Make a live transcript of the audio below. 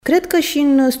Cred că și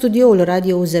în studioul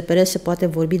Radio UZPR se poate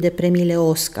vorbi de premiile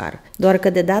Oscar, doar că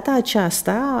de data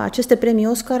aceasta, aceste premii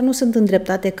Oscar nu sunt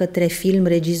îndreptate către film,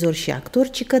 regizori și actori,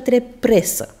 ci către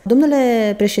presă.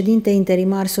 Domnule președinte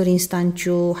interimar Sorin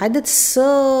Stanciu, haideți să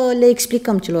le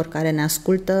explicăm celor care ne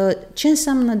ascultă ce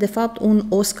înseamnă de fapt un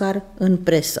Oscar în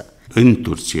presă. În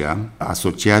Turcia,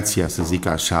 asociația, să zic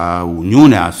așa,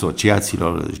 Uniunea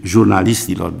Asociațiilor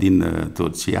Jurnaliștilor din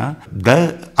Turcia,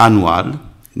 dă anual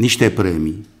niște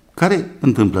premii care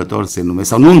întâmplător se numesc,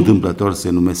 sau nu întâmplător se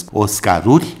numesc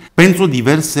Oscaruri, pentru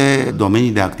diverse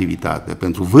domenii de activitate,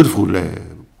 pentru vârfurile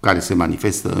care se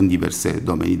manifestă în diverse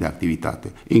domenii de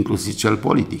activitate, inclusiv cel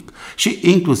politic și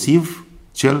inclusiv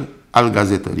cel al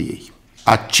gazetăriei.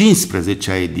 A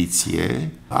 15-a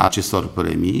ediție a acestor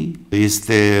premii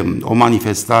este o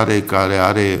manifestare care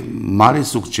are mare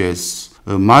succes,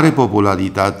 mare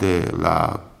popularitate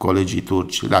la colegii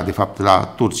turci,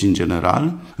 la turci în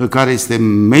general, care este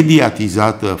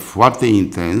mediatizată foarte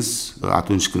intens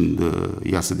atunci când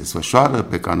ea se desfășoară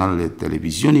pe canalele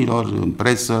televiziunilor, în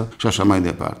presă și așa mai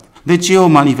departe. Deci e o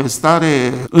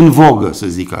manifestare în vogă, să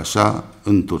zic așa,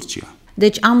 în Turcia.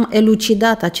 Deci am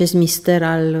elucidat acest mister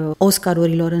al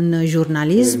Oscarurilor în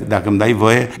jurnalism. Dacă îmi dai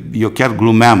voie, eu chiar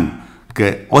glumeam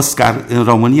că Oscar în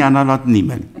România n-a luat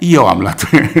nimeni. Eu am luat.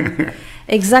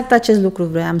 Exact acest lucru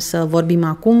vroiam să vorbim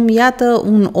acum. Iată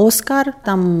un Oscar,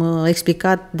 am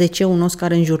explicat de ce un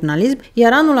Oscar în jurnalism,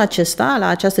 iar anul acesta, la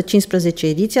această 15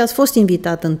 ediție, ați fost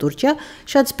invitat în Turcia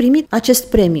și ați primit acest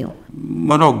premiu.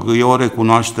 Mă rog, e o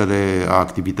recunoaștere a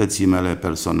activității mele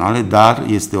personale, dar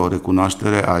este o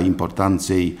recunoaștere a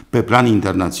importanței pe plan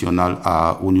internațional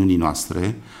a Uniunii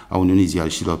noastre, a Uniunii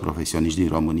Ziariștilor Profesioniști din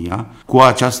România. Cu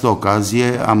această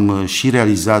ocazie am și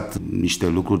realizat niște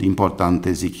lucruri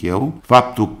importante, zic eu.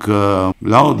 Faptul că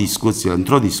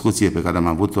într-o discuție pe care am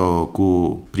avut-o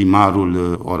cu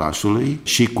primarul orașului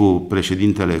și cu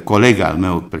președintele, coleg al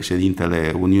meu,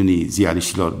 președintele Uniunii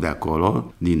Ziariștilor de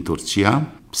acolo, din Turcia,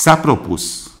 s-a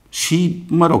propus și,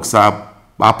 s-a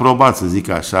aprobat, să zic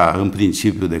așa, în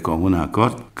principiu de comun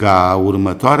acord, ca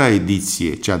următoarea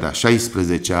ediție, cea de-a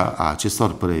 16-a a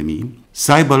acestor premii,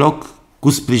 să aibă loc cu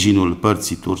sprijinul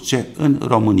părții turce în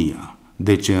România.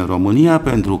 De ce în România?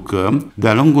 Pentru că,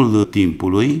 de-a lungul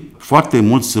timpului, foarte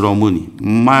mulți români,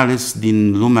 mai ales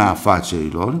din lumea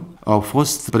afacerilor, au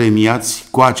fost premiați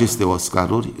cu aceste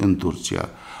Oscaruri în Turcia.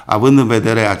 Având în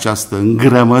vedere această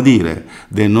îngrămădire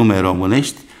de nume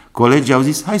românești, colegii au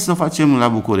zis, hai să o facem la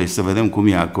București, să vedem cum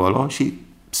e acolo și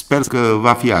sper că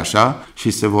va fi așa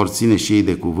și se vor ține și ei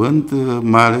de cuvânt,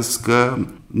 mai ales că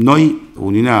noi,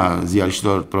 Uniunea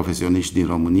Ziariștilor Profesioniști din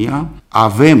România,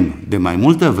 avem de mai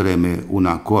multă vreme un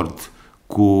acord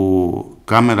cu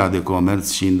Camera de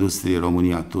Comerț și Industrie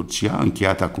România-Turcia,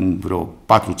 încheiat acum vreo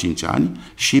 4-5 ani,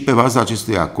 și pe baza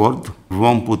acestui acord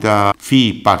vom putea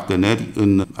fi parteneri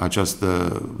în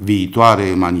această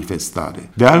viitoare manifestare.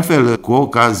 De altfel, cu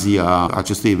ocazia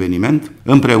acestui eveniment,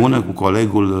 împreună cu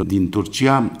colegul din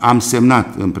Turcia, am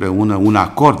semnat împreună un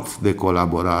acord de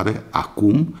colaborare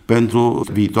acum pentru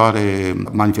viitoare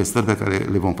manifestări pe care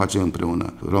le vom face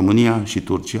împreună, România și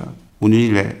Turcia,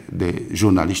 uniunile de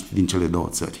jurnaliști din cele două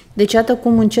țări. Deci iată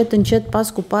cum încet, încet, pas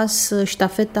cu pas,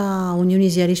 ștafeta Uniunii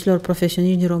Ziariștilor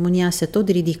Profesioniști din România se tot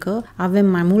ridică, avem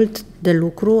mai mult de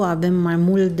lucru, avem mai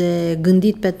mult de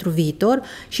gândit pentru viitor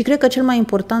și cred că cel mai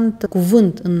important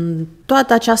cuvânt în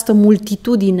toată această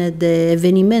multitudine de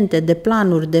evenimente, de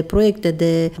planuri, de proiecte,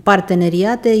 de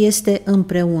parteneriate este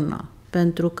împreună,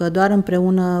 pentru că doar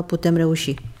împreună putem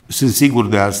reuși. Sunt sigur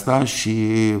de asta și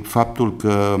faptul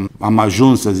că am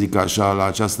ajuns, să zic așa, la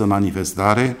această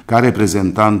manifestare ca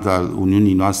reprezentant al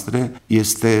Uniunii noastre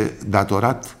este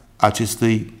datorat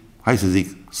acestui,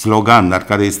 slogan, dar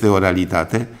care este o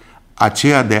realitate,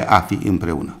 aceea de a fi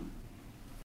împreună.